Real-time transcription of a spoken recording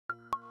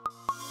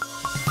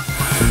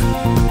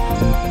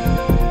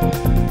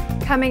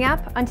Coming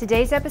up on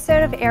today's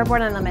episode of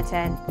Airborne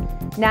Unlimited,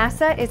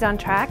 NASA is on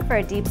track for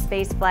a deep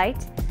space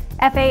flight,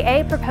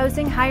 FAA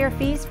proposing higher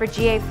fees for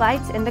GA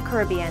flights in the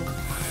Caribbean,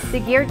 the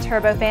Geared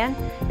Turbofan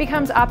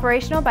becomes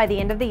operational by the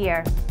end of the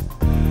year.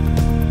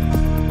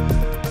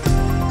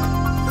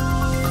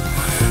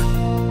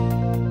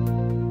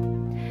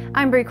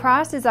 I'm Bree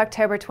Cross. It's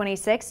October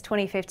 26,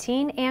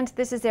 2015, and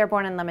this is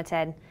Airborne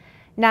Unlimited.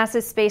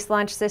 NASA's Space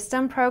Launch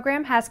System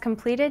program has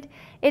completed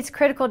its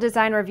critical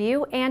design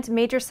review, and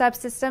major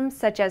subsystems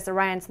such as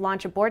Orion's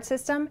Launch Abort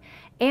System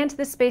and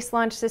the Space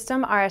Launch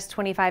System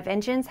RS-25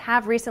 engines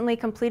have recently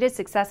completed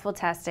successful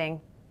testing.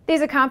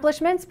 These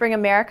accomplishments bring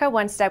America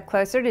one step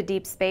closer to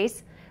deep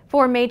space.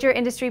 4 major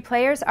industry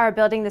players are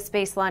building the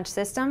Space Launch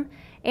System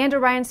and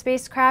Orion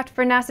spacecraft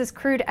for NASA's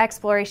crewed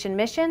exploration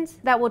missions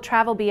that will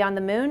travel beyond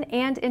the moon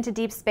and into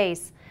deep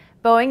space.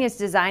 Boeing is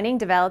designing,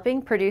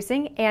 developing,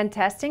 producing, and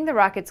testing the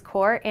rocket's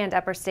core and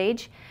upper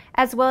stage,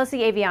 as well as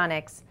the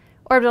avionics.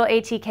 Orbital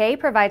ATK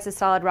provides the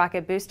solid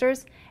rocket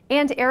boosters,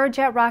 and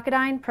Aerojet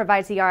Rocketdyne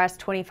provides the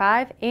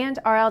RS-25 and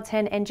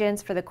RL-10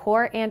 engines for the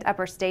core and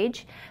upper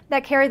stage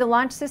that carry the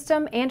launch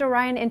system and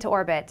Orion into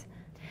orbit.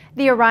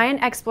 The Orion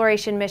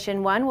Exploration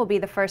Mission 1 will be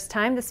the first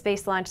time the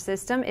Space Launch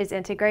System is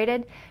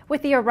integrated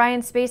with the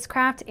Orion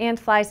spacecraft and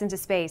flies into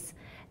space.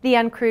 The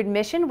uncrewed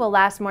mission will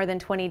last more than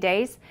 20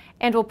 days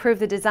and will prove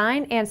the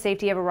design and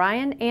safety of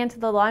Orion and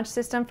the launch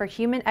system for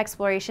human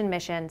exploration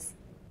missions.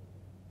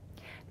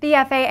 The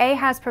FAA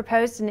has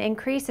proposed an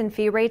increase in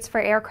fee rates for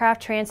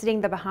aircraft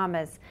transiting the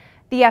Bahamas.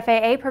 The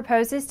FAA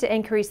proposes to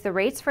increase the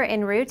rates for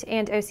Enroute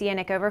and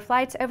Oceanic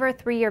overflights over a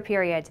 3-year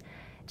period.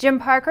 Jim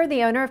Parker,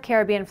 the owner of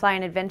Caribbean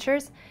Flying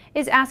Adventures,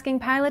 is asking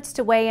pilots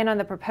to weigh in on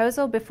the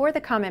proposal before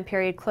the comment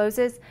period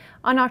closes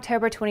on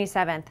October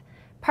 27th.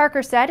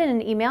 Parker said in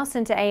an email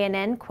sent to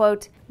ANN,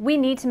 quote, "We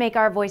need to make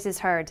our voices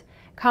heard.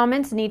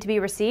 Comments need to be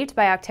received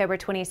by October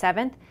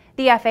 27th.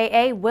 The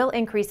FAA will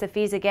increase the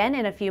fees again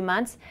in a few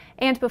months,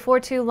 and before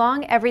too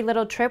long, every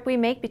little trip we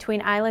make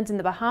between islands in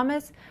the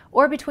Bahamas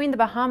or between the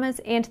Bahamas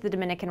and the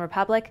Dominican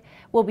Republic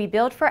will be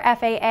billed for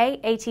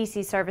FAA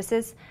ATC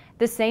services,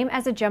 the same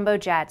as a jumbo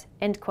jet,"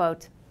 end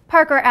quote.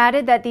 Parker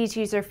added that these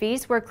user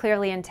fees were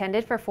clearly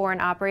intended for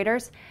foreign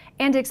operators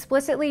and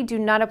explicitly do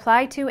not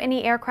apply to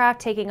any aircraft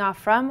taking off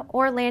from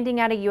or landing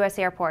at a U.S.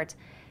 airport.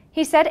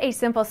 He said a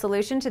simple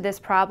solution to this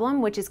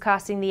problem, which is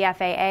costing the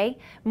FAA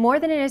more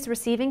than it is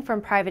receiving from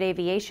private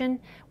aviation,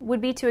 would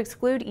be to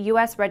exclude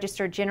U.S.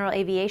 registered general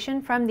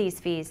aviation from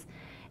these fees.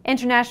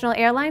 International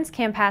airlines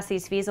can pass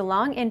these fees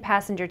along in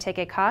passenger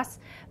ticket costs,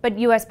 but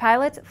U.S.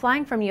 pilots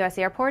flying from U.S.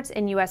 airports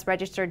in U.S.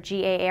 registered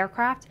GA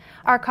aircraft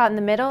are caught in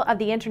the middle of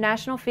the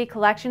international fee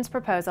collections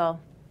proposal.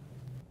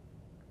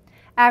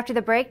 After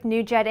the break,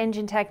 new jet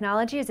engine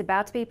technology is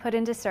about to be put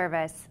into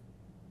service.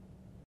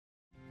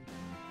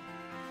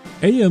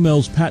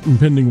 AML's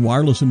patent-pending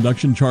wireless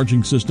induction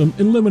charging system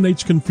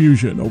eliminates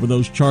confusion over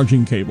those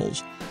charging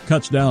cables,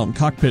 cuts down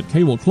cockpit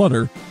cable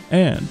clutter,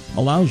 and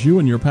allows you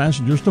and your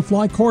passengers to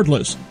fly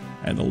cordless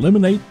and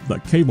eliminate the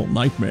cable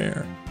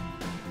nightmare.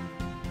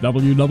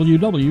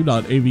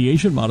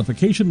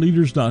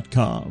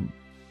 www.aviationmodificationleaders.com.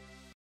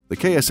 The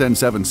KSN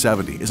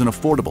 770 is an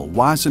affordable,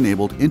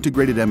 WAS-enabled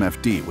integrated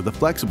MFD with a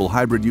flexible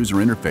hybrid user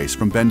interface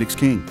from Bendix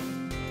King.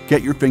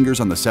 Get your fingers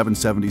on the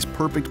 770's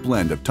perfect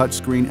blend of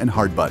touchscreen and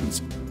hard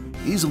buttons.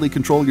 Easily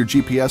control your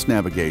GPS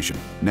navigation,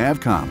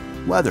 Navcom,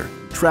 weather,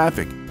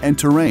 traffic, and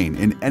terrain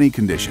in any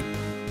condition.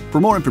 For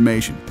more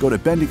information, go to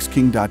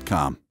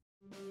bendixking.com.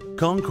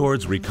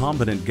 Concorde's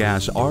recombinant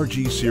gas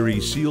RG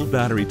series sealed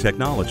battery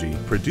technology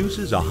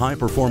produces a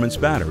high-performance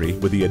battery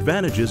with the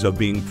advantages of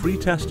being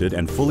pre-tested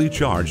and fully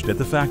charged at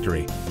the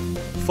factory.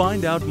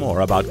 Find out more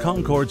about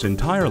Concorde's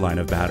entire line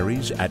of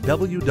batteries at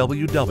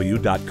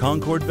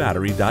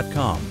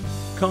www.concordebattery.com.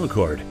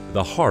 Concorde,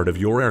 the heart of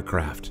your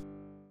aircraft.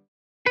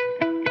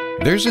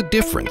 There's a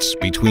difference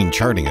between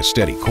charting a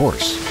steady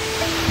course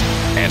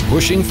and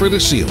pushing for the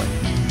ceiling.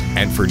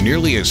 And for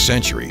nearly a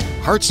century,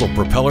 Hartzell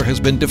Propeller has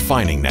been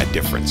defining that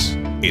difference.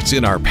 It's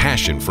in our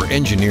passion for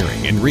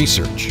engineering and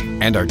research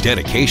and our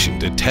dedication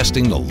to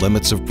testing the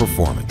limits of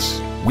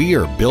performance. We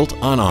are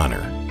built on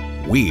honor.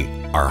 We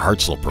are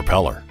Hartzell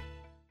Propeller.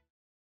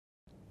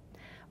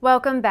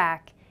 Welcome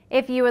back.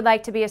 If you would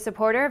like to be a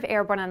supporter of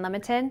Airborne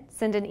Unlimited,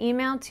 send an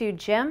email to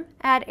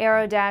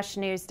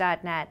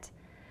jim@aero-news.net.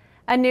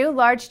 A new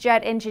large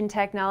jet engine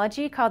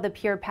technology called the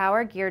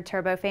PurePower Geared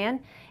Turbofan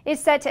is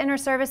set to enter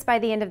service by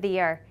the end of the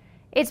year.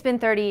 It's been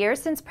 30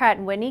 years since Pratt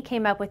Whitney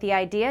came up with the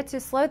idea to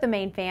slow the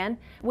main fan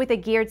with a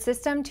geared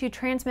system to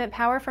transmit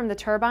power from the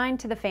turbine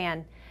to the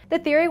fan. The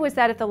theory was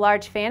that if the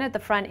large fan at the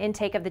front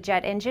intake of the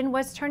jet engine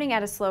was turning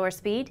at a slower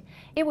speed,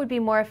 it would be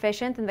more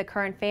efficient than the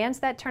current fans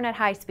that turn at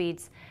high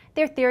speeds.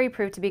 Their theory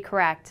proved to be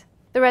correct.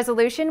 The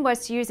resolution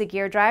was to use a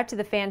gear drive to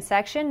the fan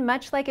section,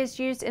 much like is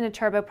used in a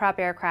turboprop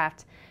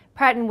aircraft.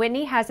 Pratt &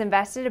 Whitney has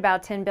invested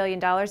about $10 billion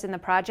in the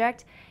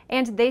project,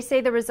 and they say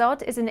the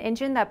result is an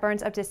engine that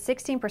burns up to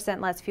 16%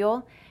 less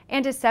fuel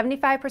and is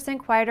 75%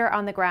 quieter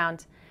on the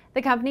ground.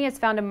 The company has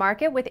found a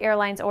market with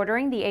airlines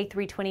ordering the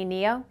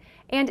A320neo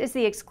and is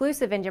the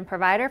exclusive engine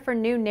provider for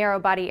new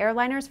narrow-body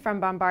airliners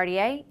from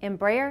Bombardier,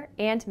 Embraer,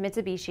 and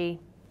Mitsubishi.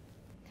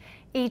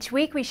 Each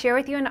week, we share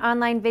with you an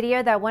online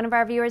video that one of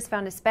our viewers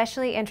found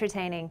especially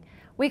entertaining.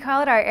 We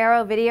call it our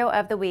Aero-Video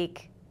of the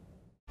Week.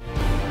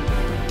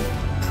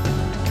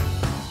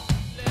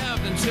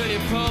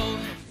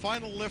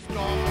 Final lift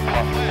off.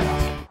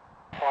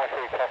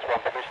 53 plus 1,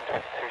 permission to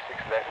 26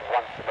 left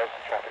once the most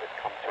of traffic has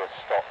come to a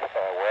stop,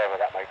 wherever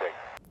that may be.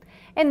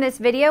 In this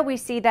video, we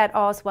see that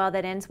all's well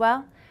that ends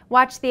well.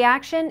 Watch the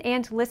action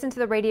and listen to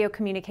the radio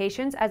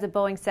communications as a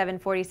Boeing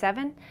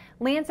 747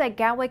 lands at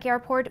Gatwick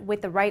Airport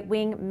with the right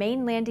wing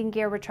main landing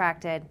gear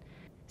retracted.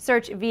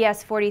 Search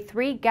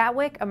VS-43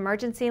 Gatwick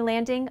Emergency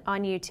Landing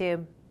on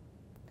YouTube.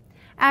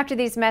 After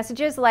these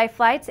messages, Life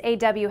Flight's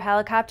AW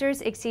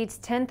helicopters exceeds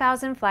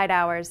 10,000 flight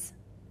hours.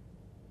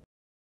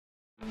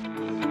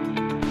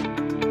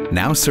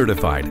 Now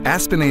certified,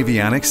 Aspen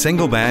Avionics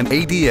single-band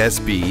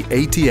ADS-B,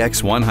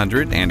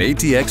 ATX100 and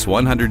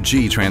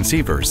ATX100G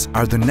transceivers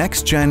are the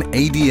next-gen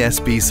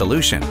ADS-B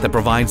solution that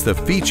provides the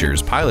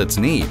features pilots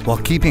need while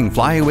keeping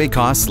flyaway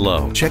costs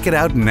low. Check it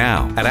out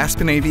now at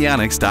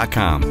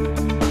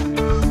aspenavionics.com.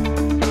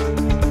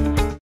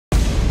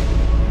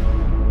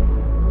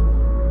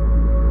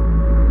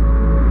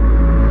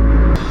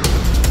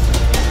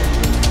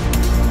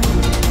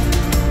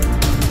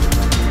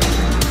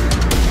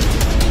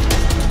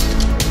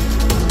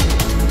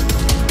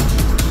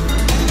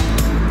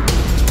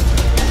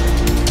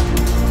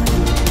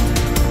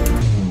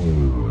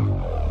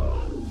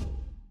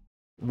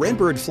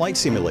 Redbird Flight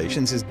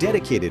Simulations is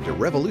dedicated to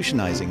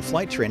revolutionizing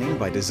flight training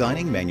by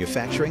designing,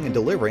 manufacturing, and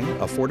delivering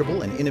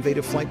affordable and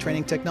innovative flight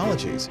training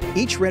technologies.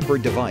 Each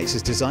Redbird device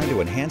is designed to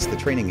enhance the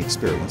training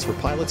experience for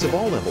pilots of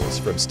all levels,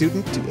 from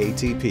student to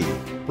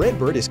ATP.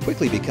 Redbird is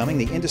quickly becoming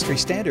the industry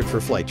standard for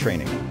flight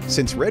training.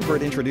 Since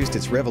Redbird introduced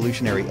its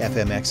revolutionary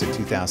FMX in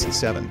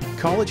 2007,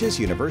 colleges,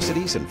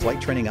 universities, and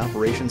flight training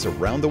operations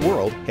around the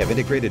world have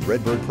integrated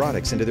Redbird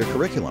products into their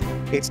curriculum.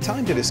 It's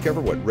time to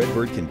discover what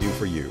Redbird can do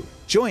for you.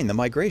 Join the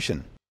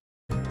migration.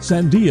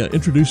 SANDIA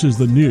introduces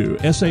the new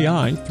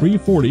SAI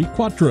 340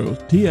 Quattro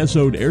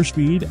TSO'd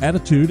airspeed,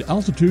 attitude,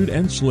 altitude,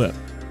 and slip.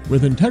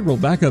 With integral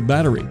backup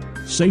battery,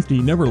 safety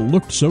never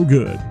looked so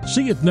good.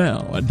 See it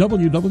now at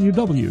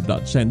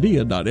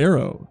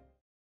www.sandia.aero.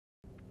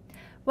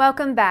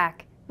 Welcome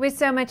back. With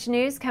so much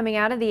news coming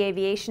out of the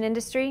aviation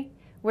industry,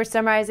 we're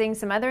summarizing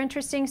some other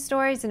interesting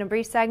stories in a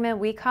brief segment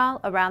we call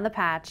Around the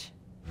Patch.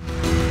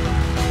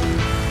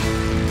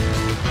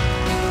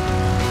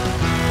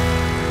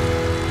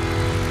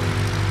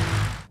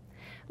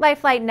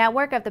 Life Flight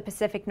Network of the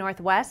Pacific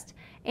Northwest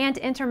and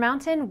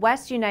Intermountain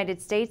West United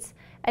States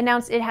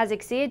announced it has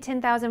exceeded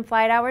 10,000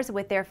 flight hours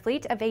with their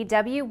fleet of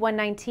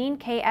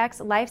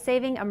AW119KX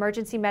life-saving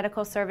emergency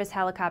medical service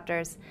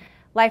helicopters.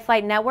 Life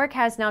Flight Network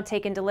has now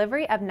taken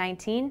delivery of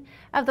 19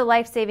 of the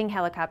life-saving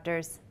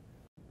helicopters.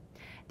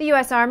 The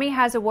U.S. Army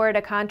has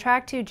awarded a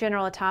contract to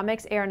General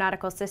Atomics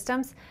Aeronautical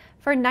Systems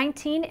for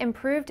 19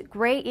 improved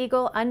Gray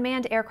Eagle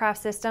unmanned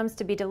aircraft systems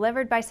to be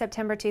delivered by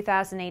September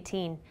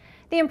 2018.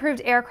 The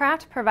improved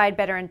aircraft provide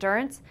better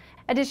endurance,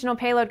 additional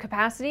payload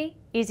capacity,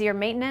 easier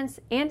maintenance,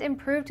 and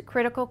improved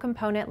critical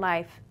component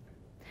life.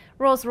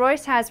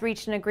 Rolls-Royce has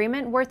reached an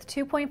agreement worth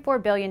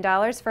 $2.4 billion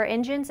for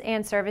engines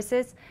and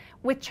services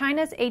with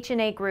China's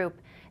H&A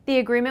Group. The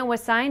agreement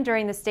was signed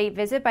during the state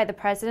visit by the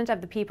President of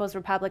the People's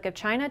Republic of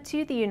China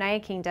to the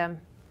United Kingdom.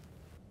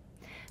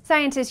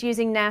 Scientists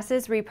using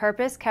NASA's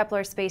repurposed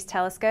Kepler Space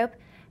Telescope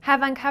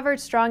have uncovered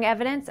strong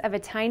evidence of a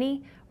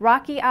tiny,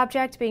 rocky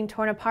object being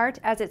torn apart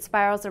as it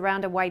spirals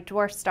around a white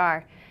dwarf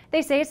star.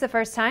 They say it's the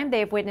first time they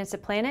have witnessed a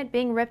planet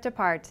being ripped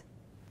apart.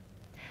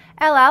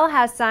 LL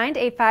has signed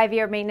a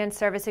 5-year maintenance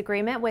service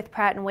agreement with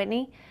Pratt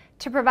Whitney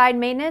to provide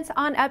maintenance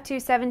on up to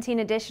 17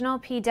 additional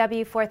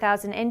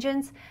PW4000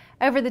 engines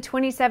over the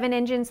 27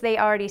 engines they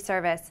already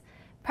service.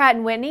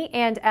 Pratt & Whitney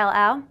and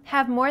LL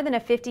have more than a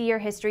 50-year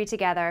history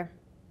together.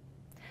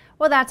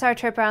 Well, that's our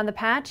trip around the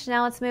patch.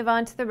 Now let's move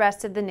on to the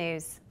rest of the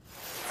news.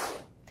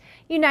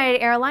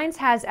 United Airlines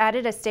has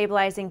added a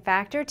stabilizing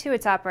factor to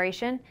its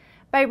operation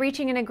by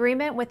reaching an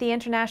agreement with the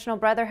International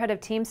Brotherhood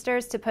of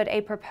Teamsters to put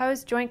a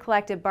proposed joint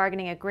collective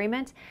bargaining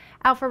agreement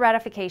out for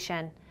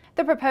ratification.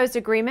 The proposed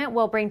agreement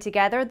will bring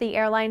together the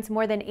airline's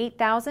more than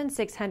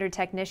 8,600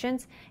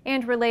 technicians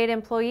and related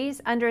employees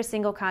under a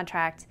single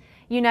contract.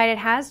 United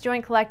has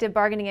joint collective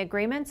bargaining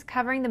agreements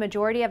covering the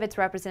majority of its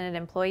represented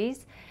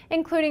employees,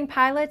 including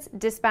pilots,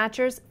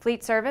 dispatchers,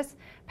 fleet service,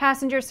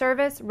 passenger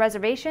service,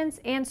 reservations,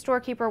 and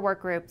storekeeper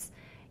work groups.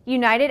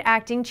 United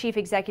Acting Chief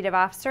Executive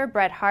Officer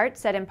Brett Hart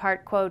said in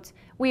part, quote,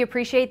 "We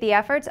appreciate the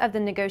efforts of the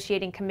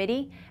negotiating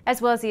committee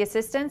as well as the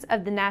assistance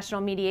of the National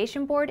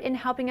Mediation Board in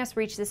helping us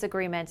reach this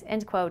agreement,"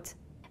 end quote.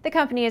 The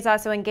company is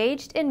also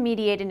engaged in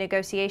mediated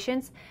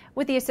negotiations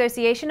with the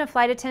Association of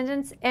Flight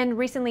Attendants and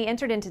recently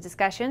entered into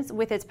discussions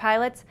with its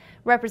pilots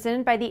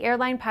represented by the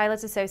Airline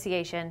Pilots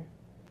Association.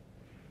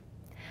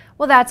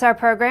 Well, that's our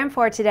program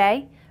for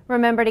today.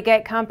 Remember to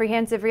get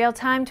comprehensive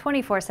real-time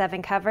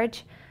 24/7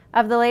 coverage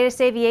of the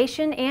latest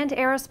aviation and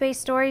aerospace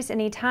stories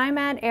anytime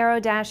at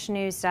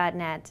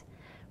aero-news.net.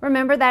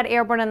 Remember that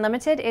Airborne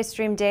Unlimited is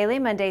streamed daily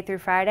Monday through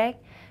Friday,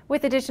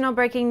 with additional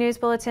breaking news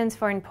bulletins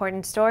for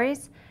important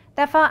stories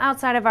that fall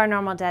outside of our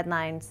normal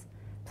deadlines.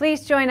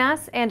 Please join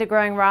us and a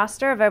growing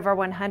roster of over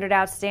 100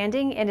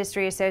 outstanding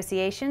industry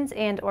associations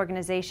and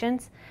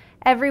organizations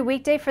every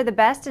weekday for the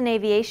best in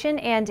aviation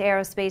and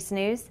aerospace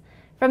news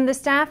from the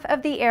staff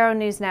of the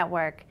Aero-News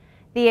Network,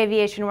 the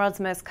aviation world's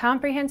most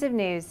comprehensive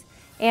news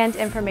and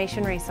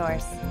information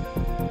resource.